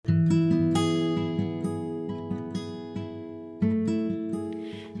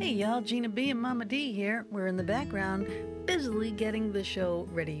y'all, Gina B and Mama D here. We're in the background, busily getting the show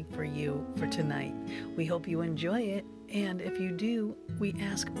ready for you for tonight. We hope you enjoy it, and if you do, we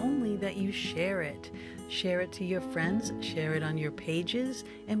ask only that you share it. Share it to your friends, share it on your pages,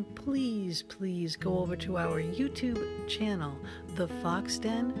 and please, please go over to our YouTube channel, The Fox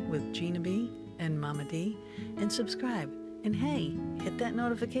Den with Gina B and Mama D, and subscribe. And hey, hit that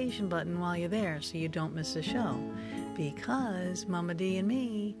notification button while you're there so you don't miss a show. Because Mama D and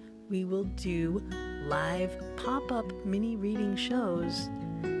me, we will do live pop-up mini reading shows,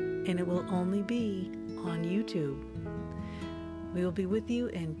 and it will only be on YouTube. We will be with you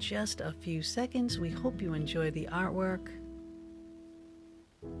in just a few seconds. We hope you enjoy the artwork.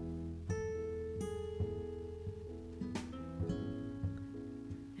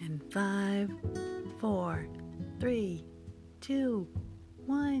 And 5, 4, 3, 2,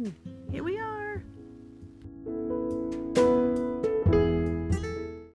 1...